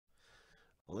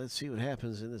Let's see what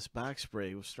happens in this box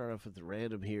break. We'll start off with the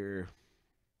random here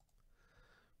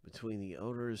between the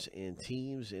owners and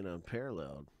teams in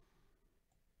Unparalleled.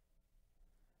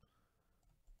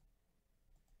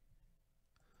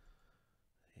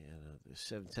 And there's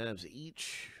 7 times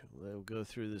each. We'll go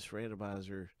through this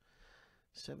randomizer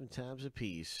 7 times a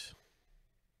piece.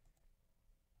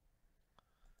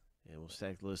 And we'll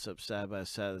stack the list up side by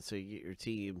side. That's how you get your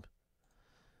team.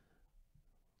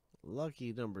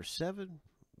 Lucky number 7.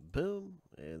 Boom.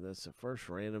 And that's the first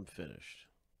random finished.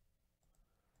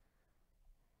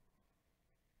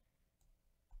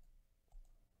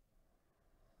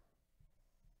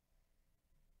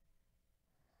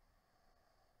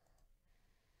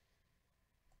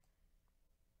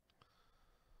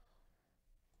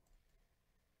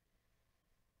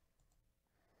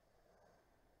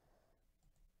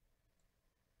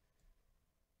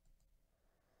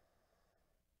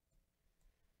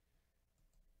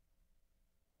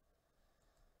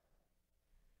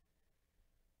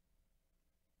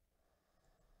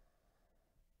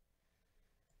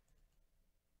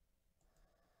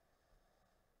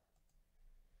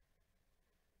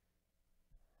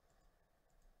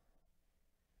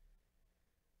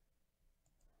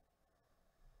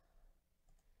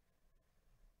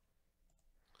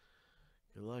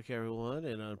 Good luck, everyone.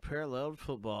 And Unparalleled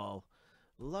Football,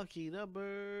 lucky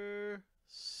number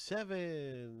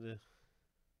 7.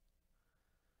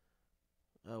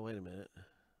 Oh, wait a minute.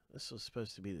 This was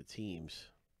supposed to be the teams.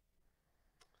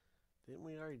 Didn't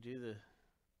we already do the...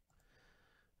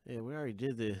 Yeah, we already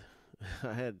did the...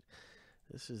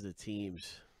 This is the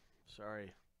teams.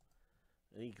 Sorry.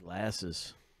 I need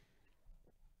glasses.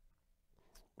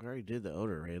 We already did the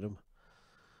owner random.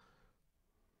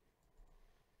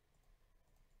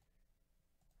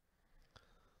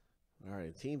 All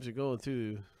right, teams are going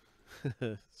through.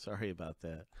 Sorry about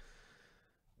that.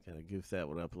 Kind of goofed that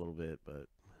one up a little bit, but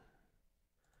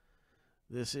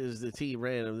this is the team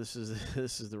random. This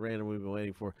is the random we've been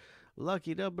waiting for.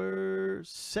 Lucky number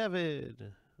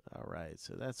 7. All right,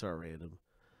 so that's our random.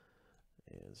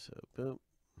 And so, boom.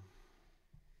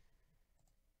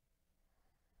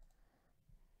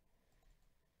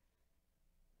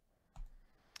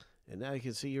 And now you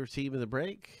can see your team in the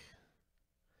break.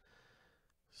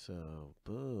 So,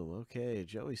 boom. Okay,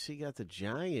 Joey C got the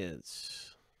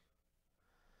Giants.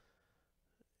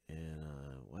 And,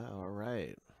 wow, all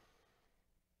right.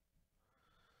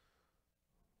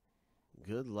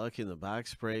 Good luck in the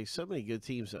box break. So many good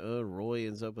teams to own. Roy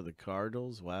ends up with the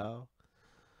Cardinals. Wow.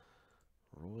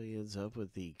 Roy ends up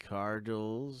with the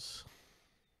Cardinals.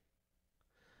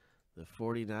 The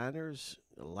 49ers.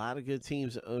 A lot of good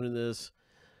teams owning this.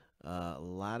 A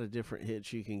lot of different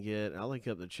hits you can get. I'll link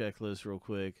up the checklist real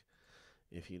quick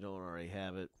if you don't already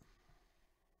have it.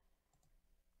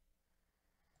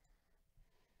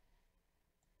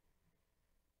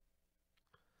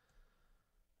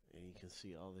 And you can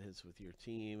see all the hits with your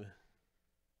team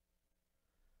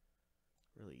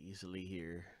really easily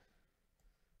here.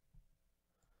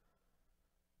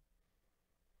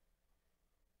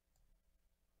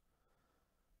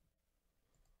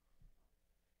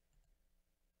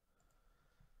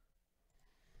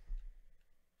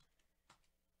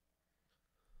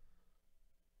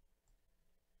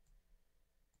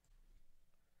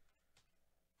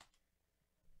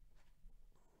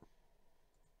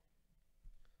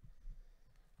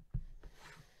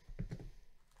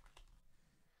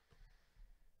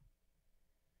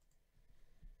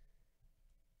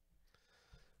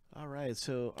 All right,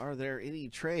 so are there any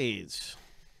trades?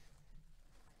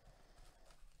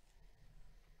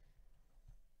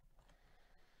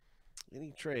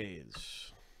 Any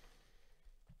trades?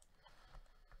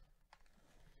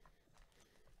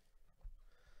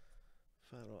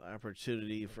 Final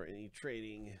opportunity for any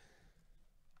trading.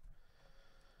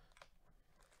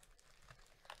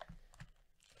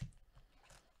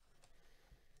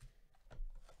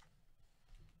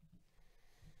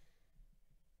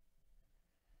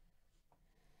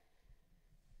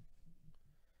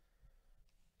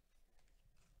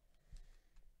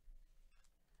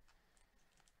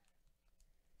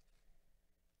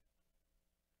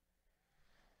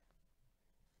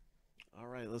 All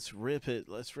right, let's rip it.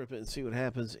 Let's rip it and see what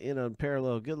happens in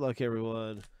Unparalleled. Good luck,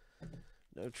 everyone.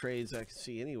 No trades I can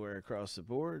see anywhere across the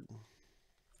board.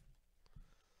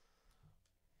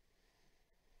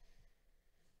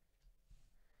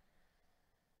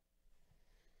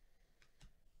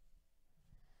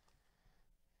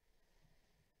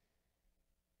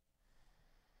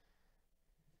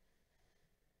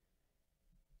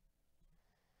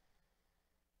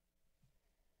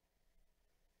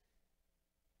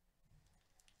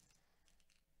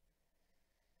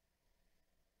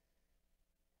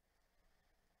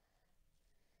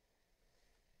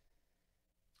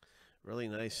 Really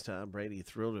nice Tom Brady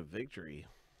thrill to victory.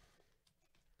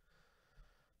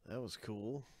 That was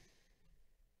cool.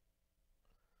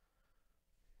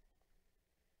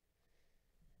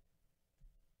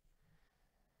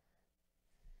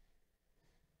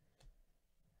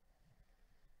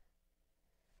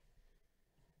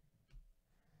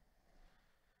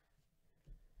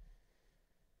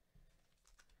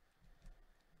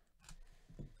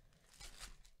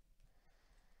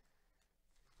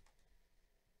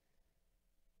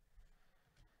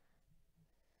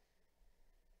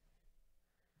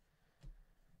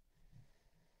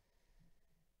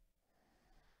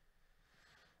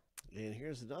 And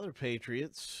here's another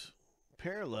Patriots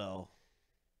parallel.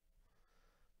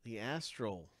 The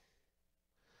Astral.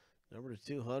 Number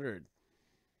 200.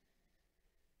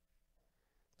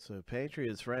 So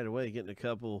Patriots right away getting a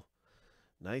couple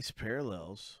nice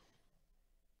parallels.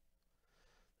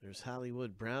 There's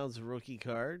Hollywood Brown's rookie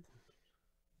card.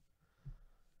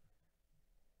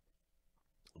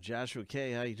 Joshua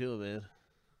K, how you doing, man?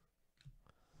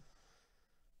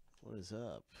 What is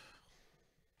up?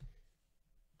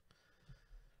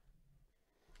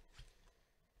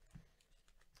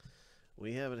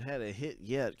 We haven't had a hit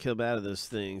yet come out of this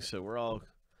thing, so we're all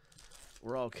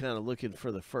kind of looking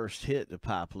for the first hit to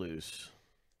pop loose.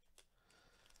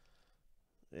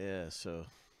 Yeah, so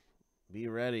be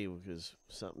ready because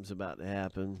something's about to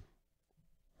happen.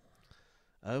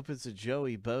 I hope it's a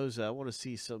Joey Bosa. I want to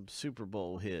see some Super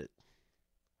Bowl hit.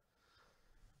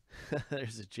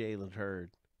 There's a Jalen Hurd.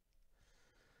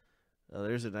 Oh,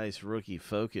 there's a nice rookie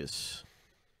focus.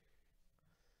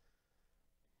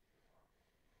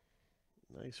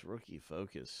 Nice rookie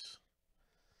focus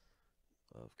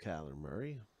of Kyler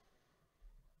Murray.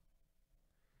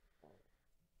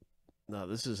 No,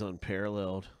 this is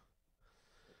Unparalleled.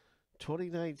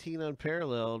 2019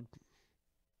 Unparalleled.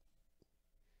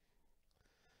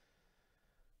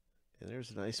 And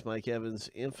there's a nice Mike Evans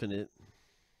Infinite.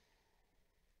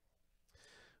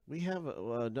 We have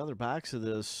another box of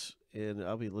this, and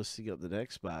I'll be listing up the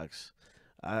next box.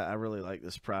 I really like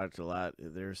this product a lot.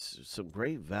 There's some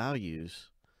great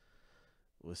values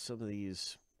with some of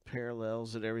these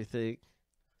parallels and everything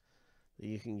that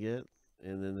you can get,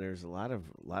 and then there's a lot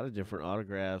of different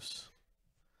autographs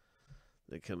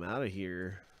that come out of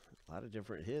here. A lot of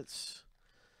different hits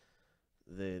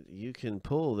that you can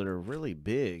pull that are really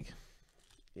big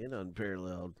in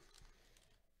Unparalleled.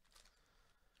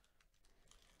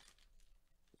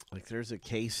 Like there's a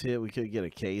case hit. We could get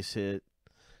a case hit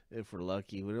if we're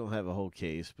lucky. We don't have a whole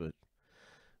case, but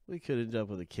we could end up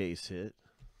with a case hit.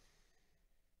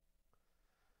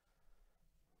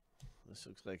 This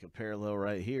looks like a parallel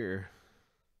right here.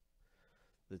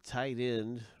 The tight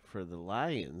end for the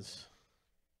Lions.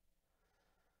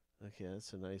 Okay,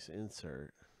 that's a nice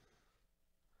insert.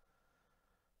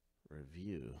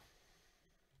 Review.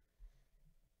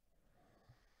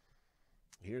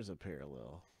 Here's a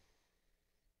parallel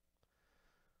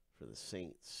for the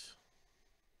Saints.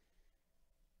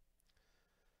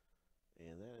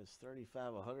 And that is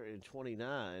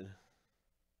 35/129.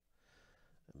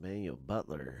 Emmanuel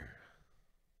Butler.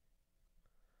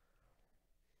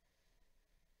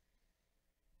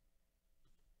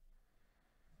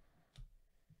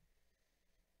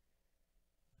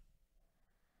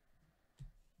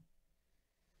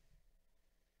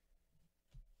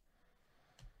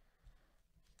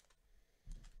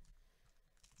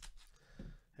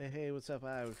 Hey, what's up,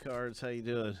 Iowa Cards? How you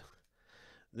doing?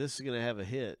 This is going to have a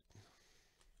hit.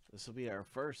 This will be our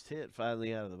first hit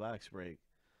finally out of the box break.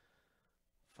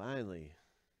 Finally.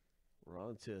 We're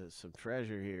on to some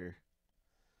treasure here.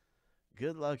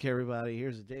 Good luck, everybody.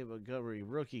 Here's a Dave Montgomery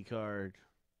rookie card.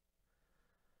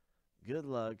 Good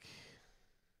luck.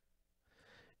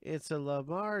 It's a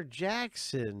Lamar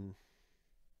Jackson.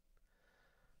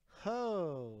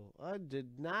 Oh,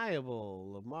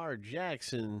 undeniable Lamar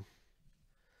Jackson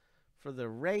for the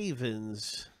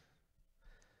Ravens.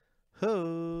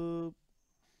 Hope.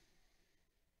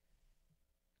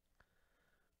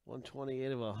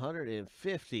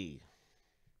 128/150.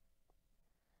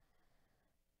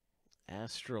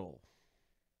 Astral.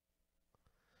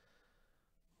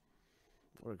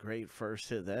 What a great first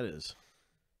hit that is.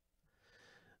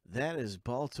 That is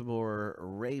Baltimore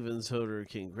Ravens holder.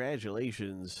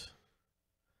 Congratulations,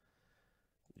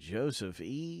 Joseph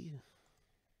E.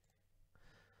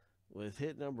 with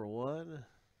hit number 1.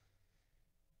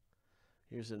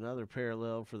 Here's another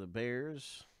parallel for the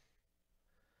Bears.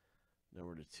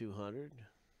 Number to 200.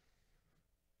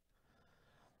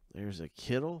 There's a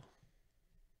Kittle.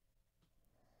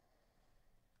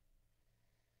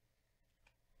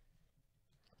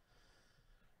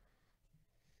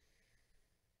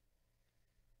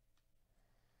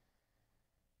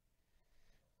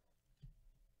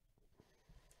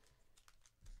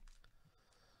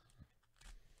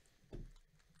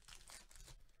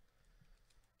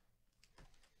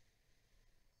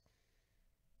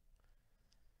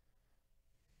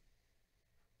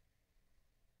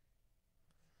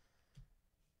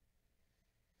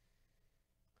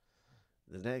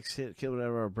 The next hit coming out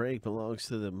of our break belongs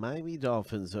to the Miami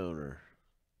Dolphins owner.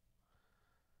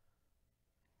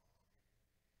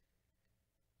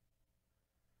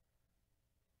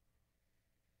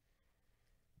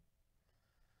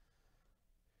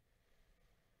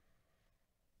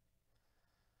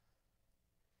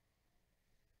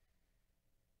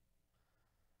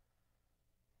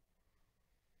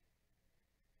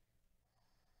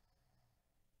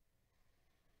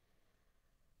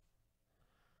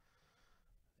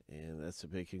 And that's a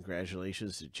big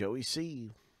congratulations to Joey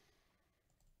C.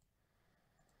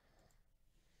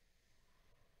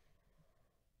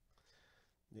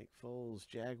 Nick Foles,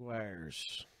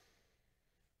 Jaguars.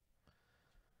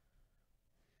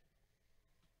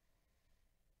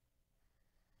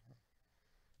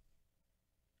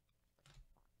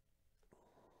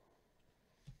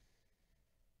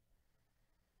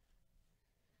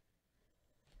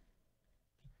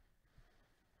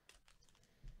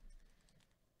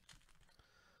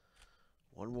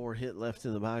 One more hit left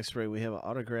in the box break. We have an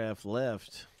autograph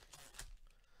left.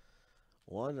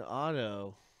 One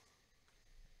auto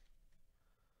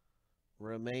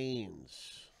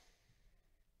remains.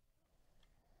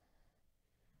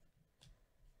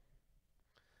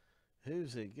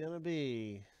 Who's it going to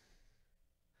be?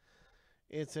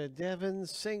 It's a Devin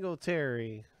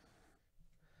Singletary.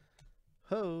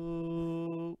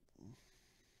 Ho!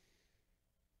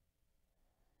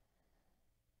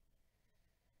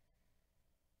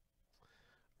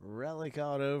 Relic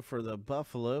auto for the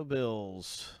Buffalo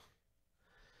Bills.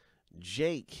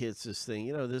 Jake hits this thing.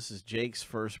 You know, this is Jake's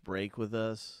first break with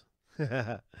us.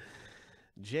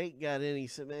 Jake got in. He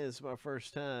said, man, it's my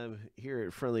first time here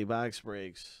at Friendly Box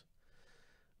Breaks.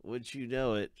 Would you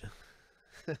know it?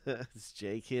 It's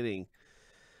Jake hitting.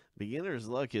 Beginner's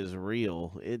luck is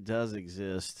real. It does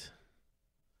exist.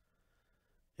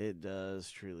 It does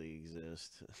truly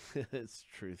exist. It's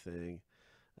a true thing.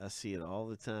 I see it all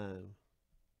the time.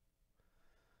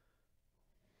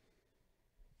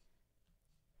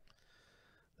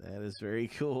 That is very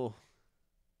cool.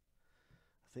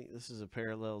 I think this is a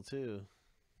parallel too.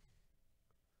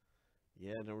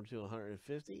 Yeah, number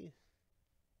 250.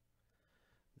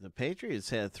 The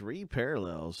Patriots had 3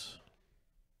 parallels.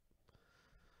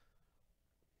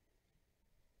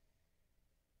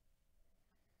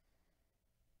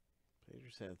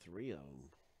 Patriots had 3 of them.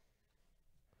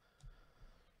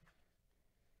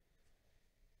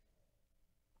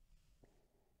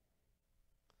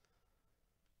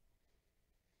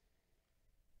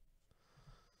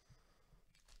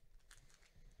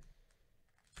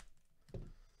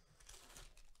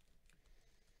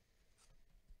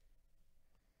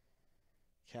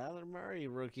 Kyler Murray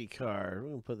rookie card. We're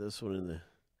going to put this one in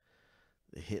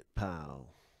the hit pile.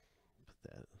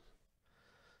 Put that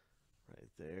right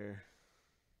there.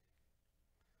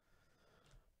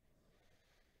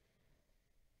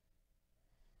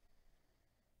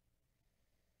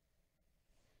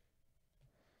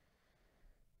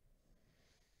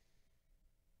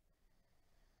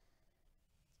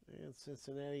 And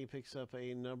Cincinnati picks up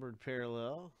a numbered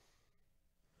parallel.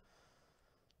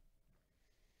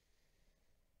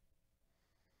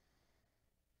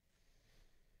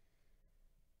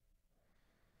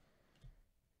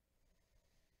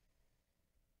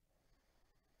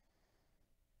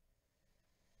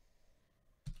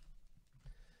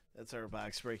 That's our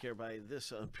box break, everybody.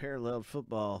 This Unparalleled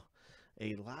football.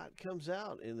 A lot comes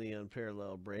out in the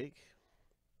Unparalleled break.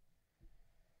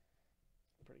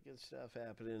 Pretty good stuff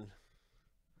happening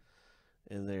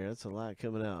in there. That's a lot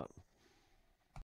coming out.